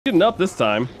getting up this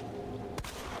time.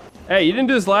 Hey, you didn't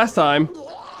do this last time.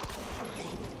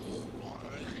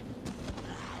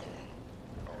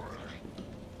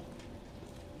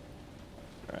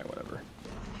 Alright, whatever.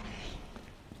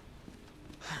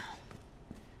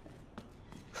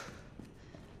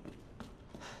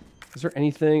 Is there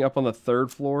anything up on the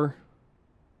 3rd floor?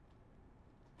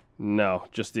 No,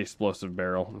 just the explosive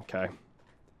barrel. Okay.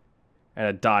 And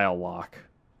a dial lock.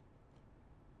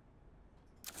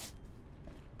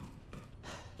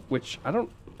 Which, I don't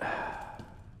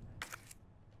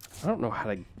know how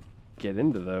to get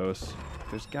into those.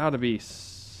 There's got to be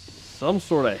some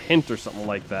sort of hint or something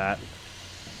like that.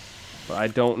 But I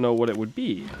don't know what it would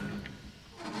be.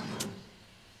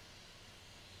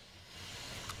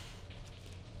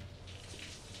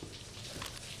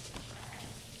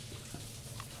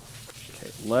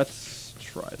 Okay, let's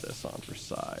try this on for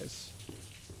size.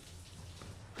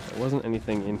 There wasn't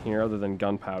anything in here other than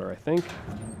gunpowder, I think.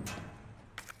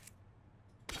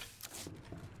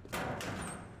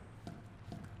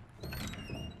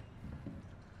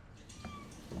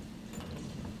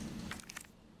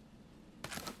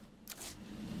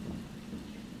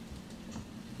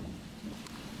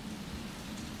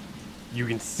 You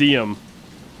can see him.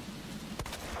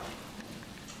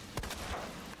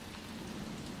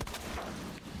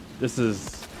 This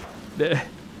is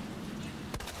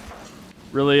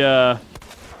really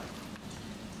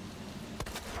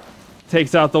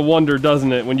takes out the wonder,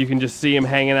 doesn't it, when you can just see him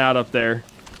hanging out up there.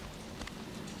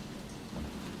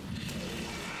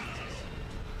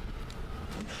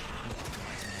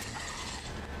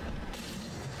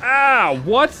 Ah,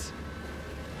 what?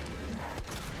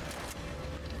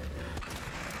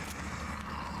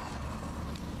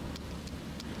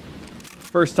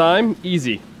 First time,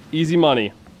 easy. Easy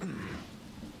money.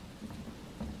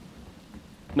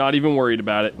 Not even worried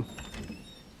about it.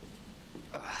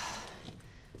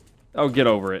 Oh, get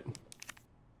over it.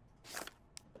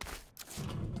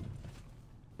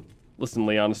 Listen,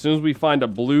 Leon, as soon as we find a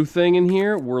blue thing in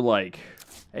here, we're like,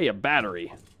 hey, a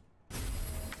battery. I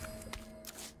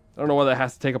don't know why that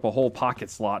has to take up a whole pocket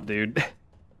slot, dude.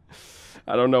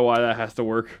 I don't know why that has to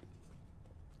work.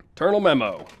 Eternal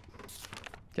memo.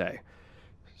 Okay.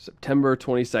 September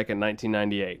 22nd,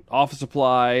 1998. Office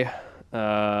supply.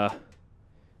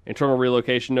 Internal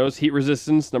relocation notes. Heat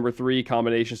resistance. Number 3.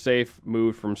 Combination safe.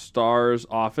 Moved from Star's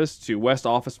office to West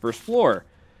office, 1st floor.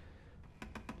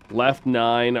 Left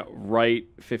 9. Right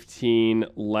 15.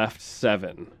 Left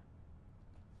 7.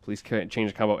 Please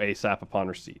change the combo ASAP upon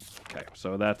receipt. Okay,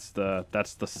 so that's the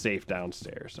safe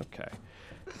downstairs. Okay.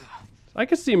 I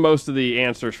can see most of the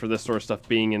answers for this sort of stuff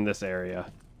being in this area.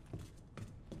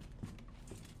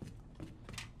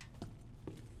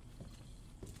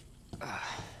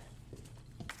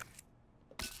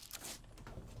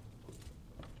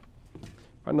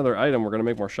 Find another item, we're going to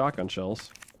make more shotgun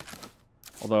shells.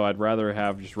 Although I'd rather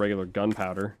have just regular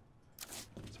gunpowder.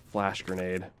 It's a flash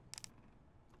grenade.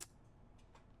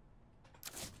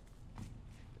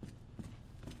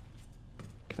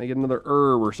 Can I get another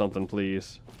herb or something,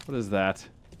 please? What is that?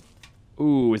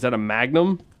 Ooh, is that a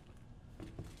magnum?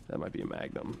 That might be a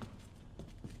magnum.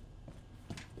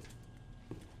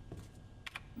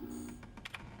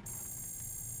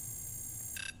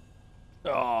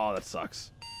 Oh, that sucks.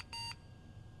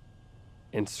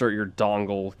 Insert your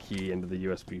dongle key into the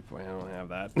USB port. I don't have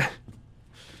that.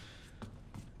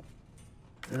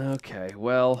 Okay,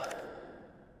 well.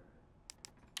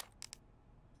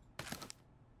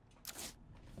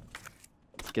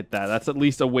 Let's get that. That's at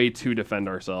least a way to defend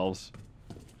ourselves.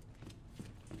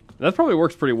 That probably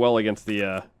works pretty well against the,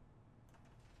 Didn't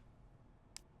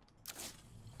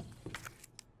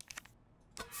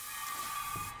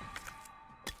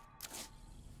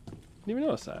even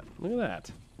notice that. Look at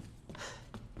that.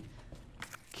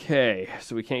 Okay,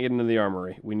 so we can't get into the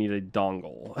armory. We need a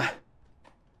dongle.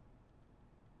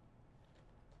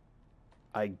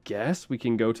 I guess we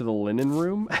can go to the linen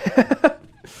room.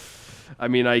 I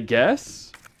mean, I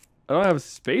guess. I don't have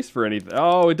space for anything.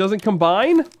 Oh, it doesn't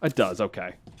combine? It does,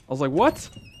 okay. I was like, what?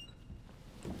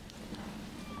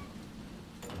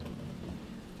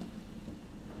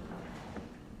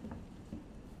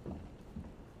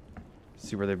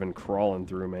 See where they've been crawling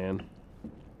through, man.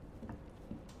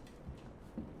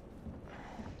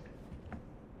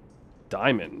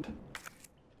 Diamond.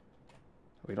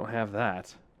 We don't have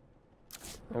that.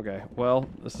 Okay, well,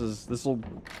 this will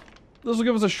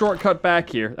give us a shortcut back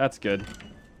here. That's good.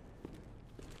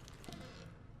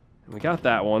 And we got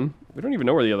that one. We don't even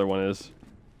know where the other one is.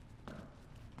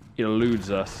 It eludes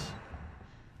us.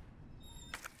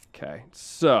 Okay,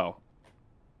 so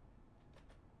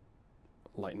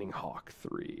Lightning Hawk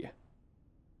 3.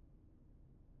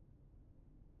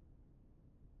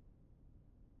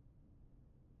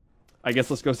 I guess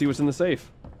let's go see what's in the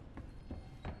safe.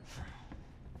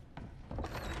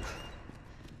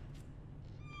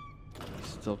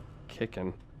 Still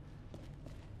kicking.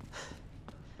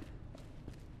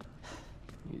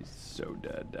 He's so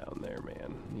dead down there,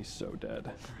 man. He's so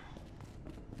dead.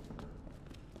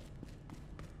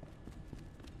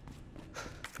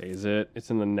 Okay, is it? It's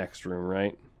in the next room,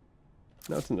 right?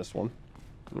 No, it's in this one.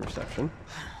 In reception.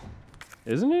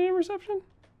 Isn't it in reception?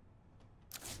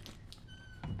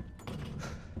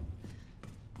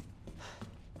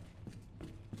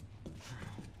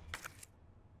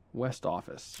 West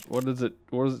office. What is it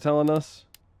telling us?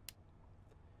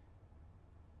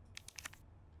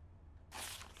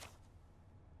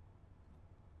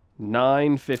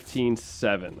 Nine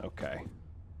 15-7. Okay.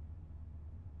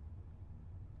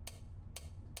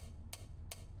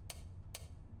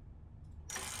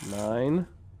 Nine.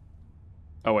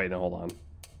 Oh wait, no, hold on.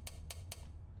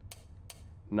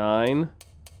 9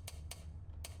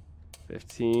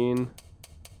 15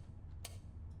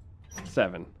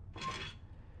 7.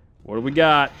 What do we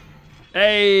got?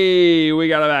 Hey, we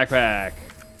got a backpack.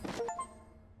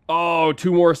 Oh,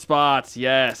 2 more spots.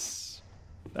 Yes.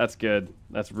 That's good.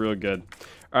 That's real good.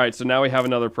 All right, so now we have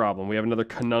another problem. We have another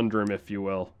conundrum, if you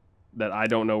will, that I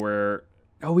don't know where...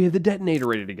 Oh, we have the detonator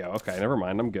ready to go. Okay, never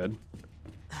mind. I'm good.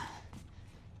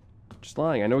 Just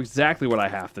lying. I know exactly what I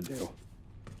have to do.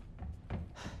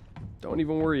 Don't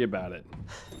even worry about it.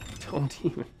 Don't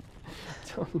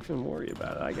even worry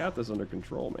about it. I got this under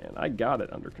control, man. I got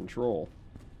it under control.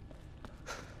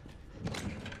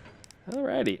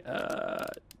 Alrighty.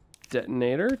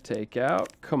 Detonator, take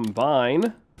out,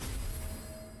 combine.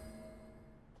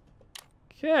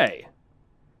 Okay.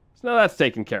 So now that's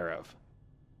taken care of.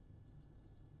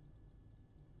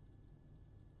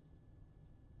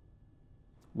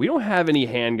 We don't have any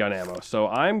handgun ammo, so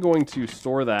I'm going to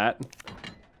store that.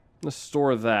 I'm going to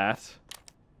store that.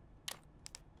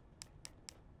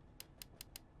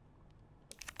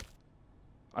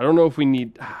 I don't know if we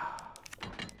need... I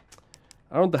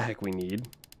don't know what the heck we need.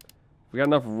 We got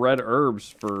enough red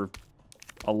herbs for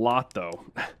a lot, though.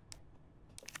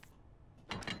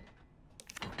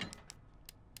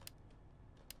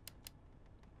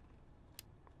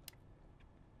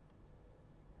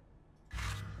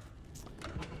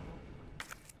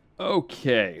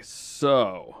 Okay,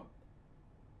 so...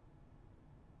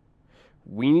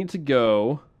 we need to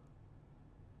go...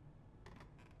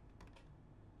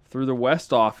 through the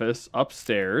west office,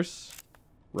 upstairs,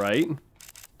 right?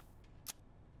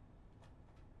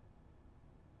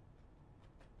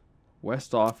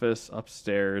 West office,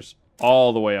 upstairs,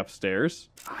 all the way upstairs.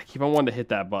 I keep on wanting to hit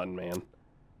that button, man.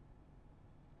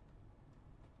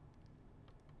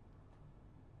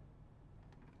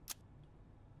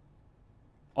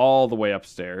 All the way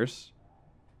upstairs.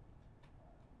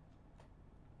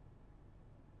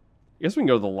 I guess we can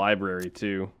go to the library,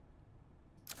 too.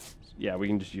 Yeah, we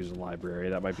can just use the library.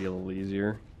 That might be a little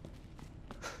easier.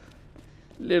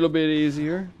 Little bit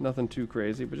easier. Nothing too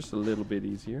crazy, but just a little bit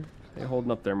easier. Hey,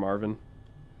 holding up there, Marvin.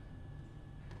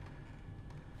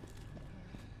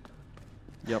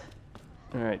 Yep.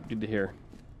 Alright, good to hear.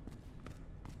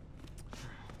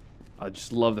 I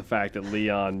just love the fact that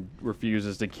Leon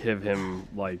refuses to give him,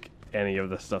 like, any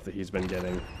of the stuff that he's been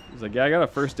getting. He's like, yeah, I got a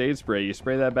first aid spray. You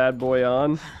spray that bad boy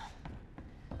on...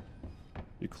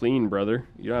 you're clean, brother.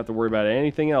 You don't have to worry about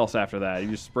anything else after that. You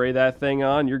just spray that thing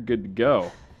on, you're good to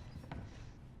go.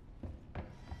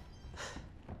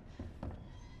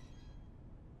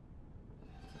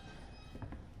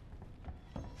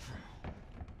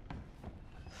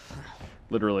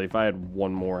 Literally, if I had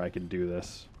one more, I could do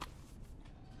this.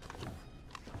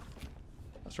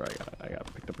 That's right, I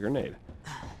got picked up a grenade.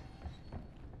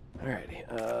 Alrighty,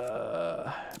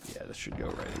 yeah, this should go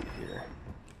right in here.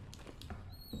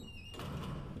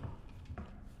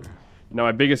 Now,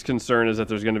 my biggest concern is that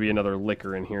there's going to be another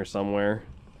liquor in here somewhere.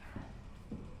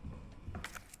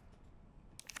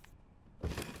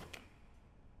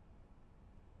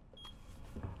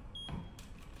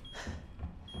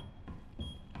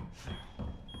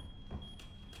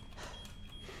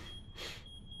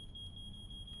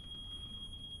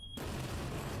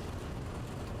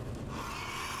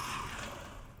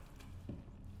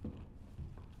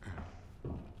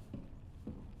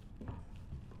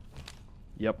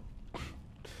 Yep.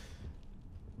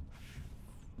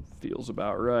 Feels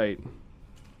about right.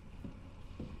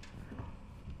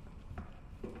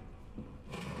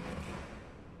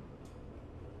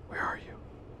 Where are you?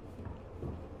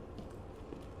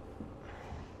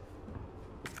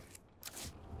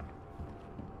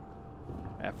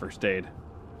 At first aid.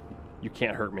 You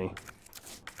can't hurt me.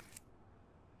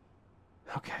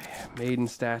 Okay, maiden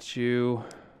statue.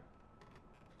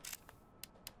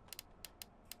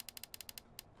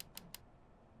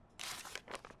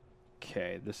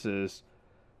 Okay, this is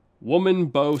Woman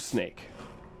Bow Snake.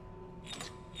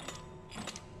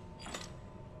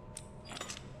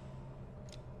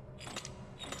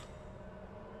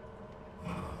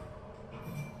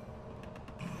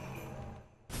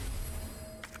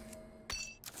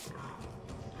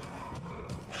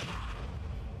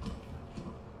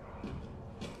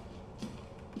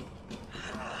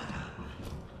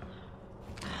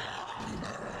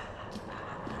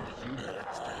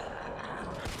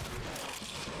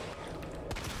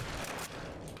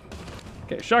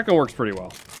 Okay, shotgun works pretty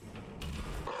well.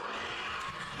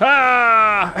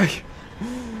 Ah!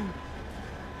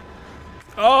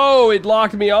 Oh, it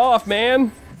locked me off,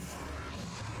 man.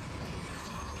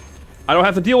 I don't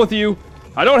have to deal with you.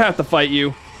 I don't have to fight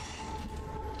you.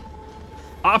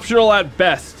 Optional at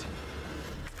best.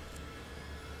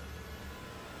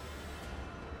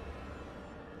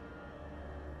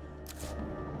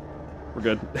 We're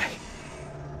good.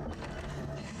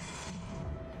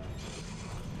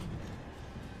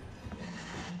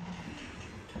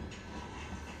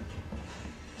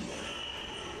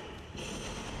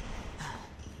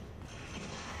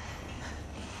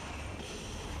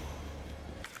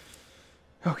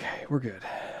 Okay, we're good.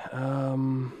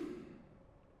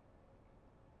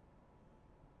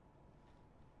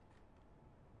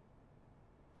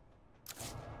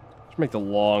 Just make the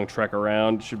long trek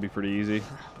around. Should be pretty easy.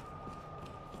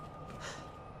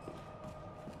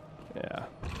 Yeah.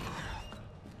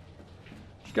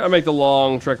 Just gotta make the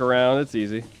long trek around. It's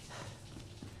easy.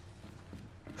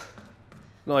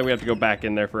 Not like we have to go back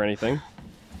in there for anything.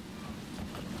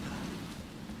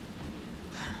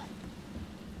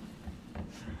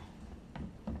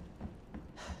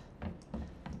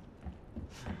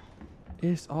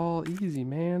 It's all easy,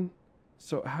 man.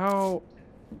 So how...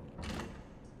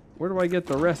 Where do I get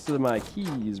the rest of my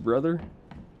keys, brother?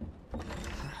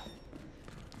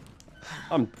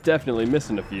 I'm definitely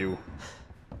missing a few.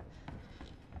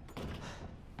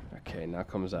 Okay, now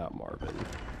comes out Marvin.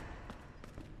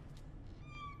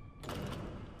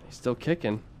 He's still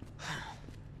kicking.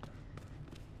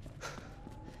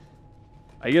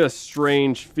 I get a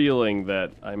strange feeling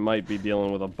that I might be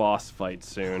dealing with a boss fight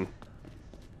soon.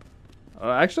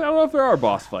 Actually, I don't know if there are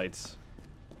boss fights.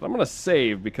 But I'm going to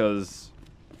save because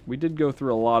we did go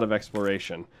through a lot of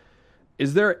exploration.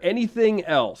 Is there anything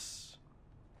else?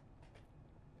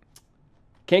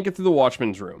 Can't get through the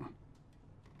Watchman's room.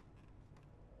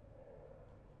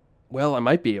 Well, I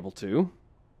might be able to.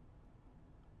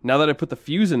 Now that I put the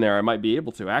fuse in there, I might be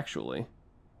able to, actually.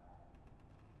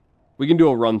 We can do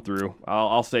a run-through.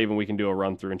 I'll save and we can do a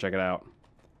run-through and check it out.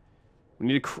 We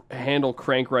need to handle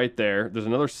Crank right there. There's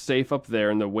another safe up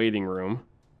there in the waiting room.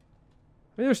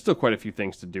 I mean, there's still quite a few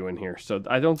things to do in here, so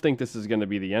I don't think this is going to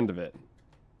be the end of it.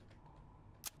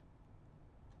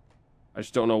 I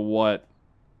just don't know what...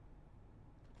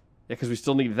 Yeah, because we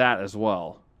still need that as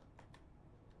well.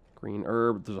 Green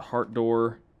herb. There's a heart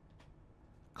door.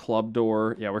 Club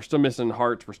door. Yeah, we're still missing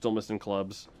hearts. We're still missing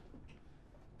clubs.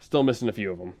 Still missing a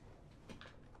few of them.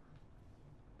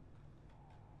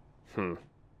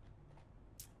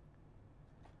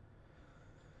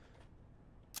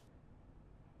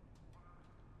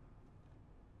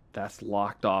 That's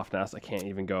locked off now, so I can't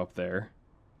even go up there.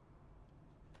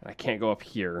 And I can't go up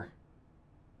here.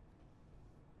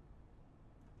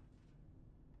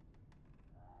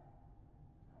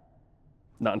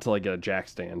 Not until I get a jack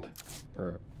stand.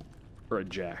 Or a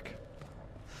jack.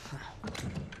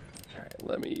 Alright,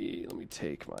 let me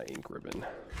take my ink ribbon.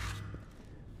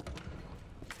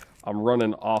 I'm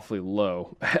running awfully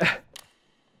low.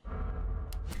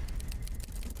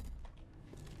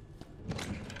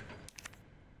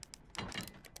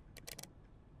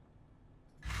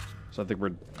 So I think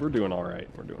we're doing all right.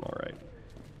 We're doing all right.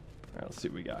 All right, let's see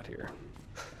what we got here.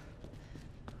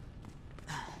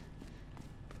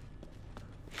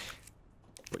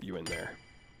 Put you in there.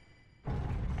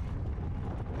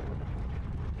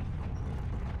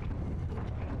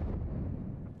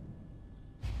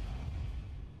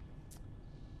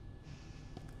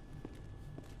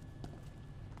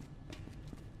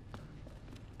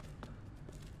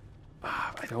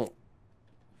 I don't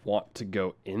want to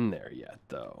go in there yet,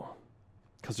 though.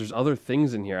 Because there's other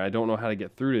things in here. I don't know how to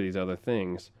get through to these other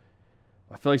things.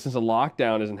 I feel like since the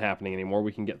lockdown isn't happening anymore,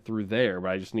 we can get through there, but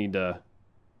I just need to...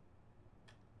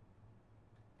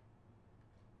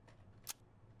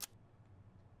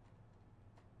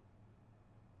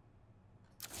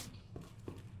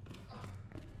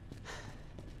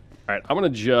 Alright, I'm going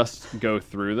to just go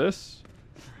through this,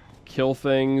 kill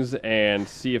things, and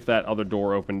see if that other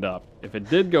door opened up. If it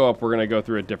did go up, we're going to go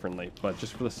through it differently, but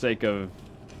just for the sake of...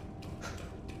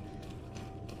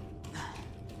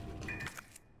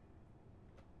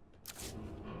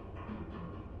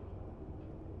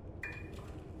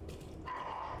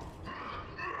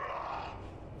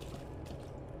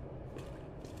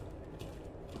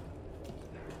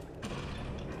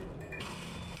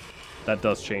 That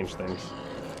does change things.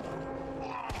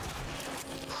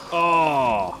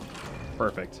 Oh!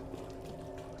 Perfect.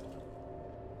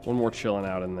 One more chilling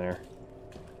out in there.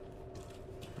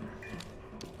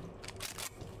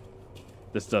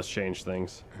 This does change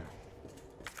things.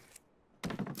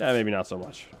 Yeah, maybe not so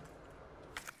much.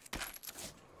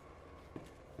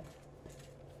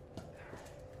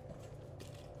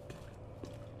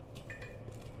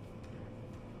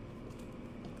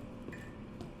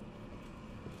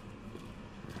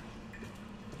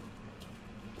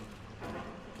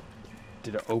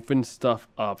 Did it open stuff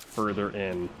up further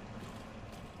in?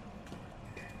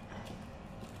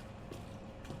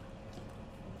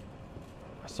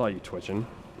 I saw you twitching.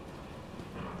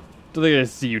 Don't think I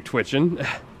see you twitching.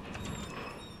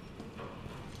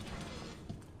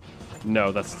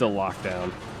 No, that's still locked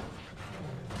down.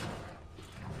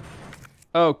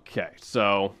 Okay,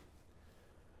 so...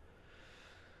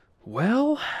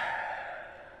 Well...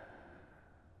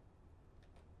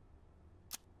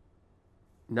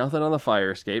 Nothing on the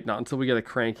fire escape, not until we get a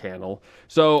crank handle.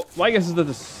 So, my guess is that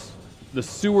the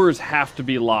sewers have to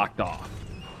be locked off.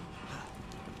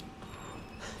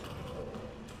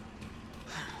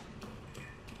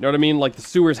 You know what I mean? Like, the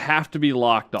sewers have to be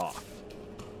locked off.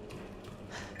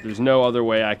 There's no other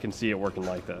way I can see it working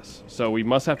like this. So we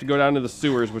must have to go down to the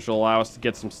sewers, which will allow us to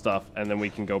get some stuff, and then we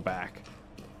can go back.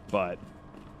 But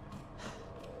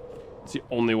it's the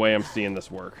only way I'm seeing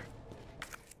this work.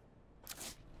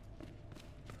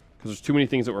 Because there's too many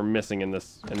things that we're missing in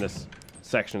this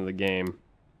section of the game.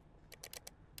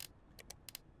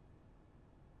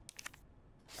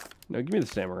 No, give me the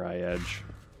samurai edge.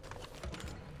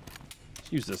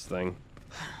 Let's use this thing.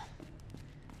 I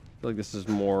feel like this is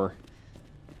more...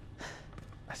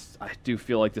 I do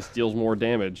feel like this deals more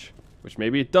damage. Which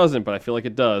maybe it doesn't, but I feel like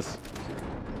it does.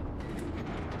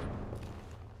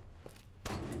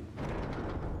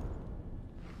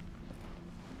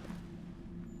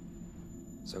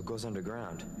 So it goes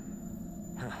underground.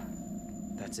 Huh.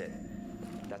 That's it.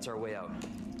 That's our way out.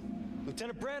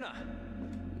 Lieutenant Branna!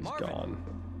 Marvin! Gone.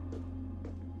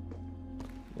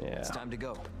 Yeah. It's time to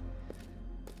go.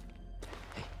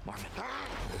 Hey, Marvin.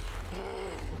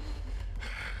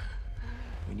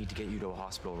 We need to get you to a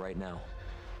hospital right now.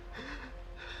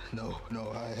 No,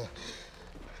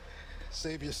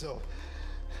 save yourself.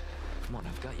 Come on,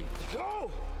 I've got you. Go!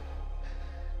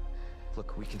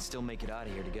 Look, we can still make it out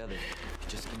of here together.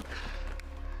 Just keep...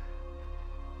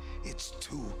 It's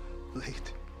too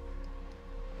late.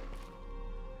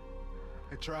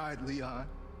 I tried, Leon.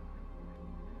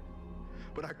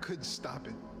 But I couldn't stop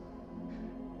it.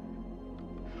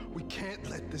 We can't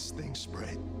let this thing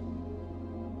spread.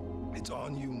 It's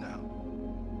on you now.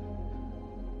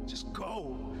 Just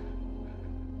go.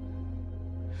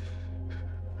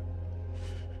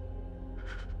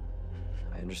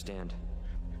 I understand.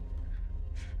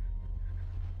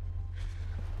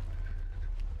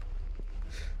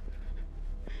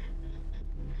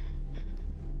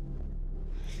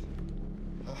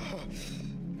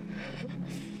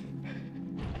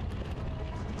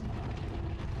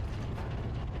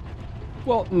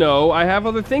 Well, no, I have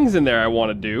other things in there I want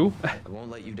to do. I won't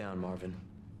let you down, Marvin.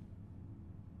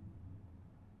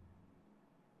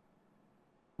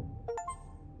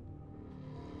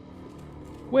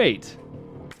 Wait.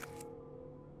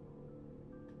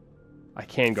 I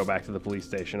can go back to the police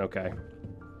station, okay.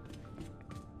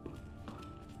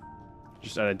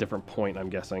 Just at a different point, I'm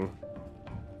guessing.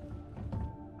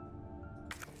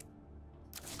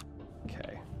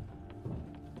 Okay.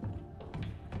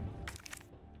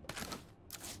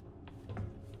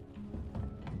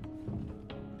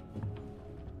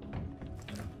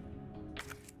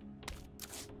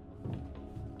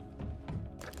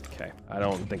 Okay, I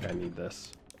don't think I need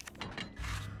this.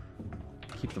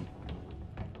 Keep the...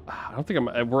 I don't think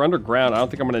I'm... We're underground. I don't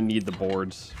think I'm going to need the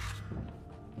boards.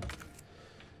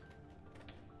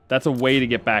 That's a way to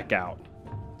get back out.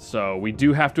 So we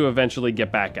do have to eventually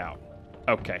get back out.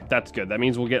 Okay, that's good. That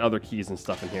means we'll get other keys and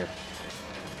stuff in here.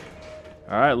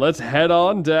 All right, let's head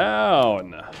on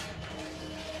down.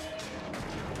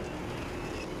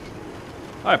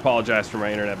 I apologize for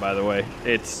my internet, by the way.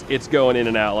 It's going in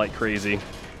and out like crazy.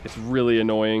 It's really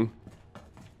annoying.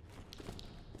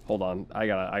 Hold on, I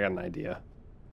got an idea.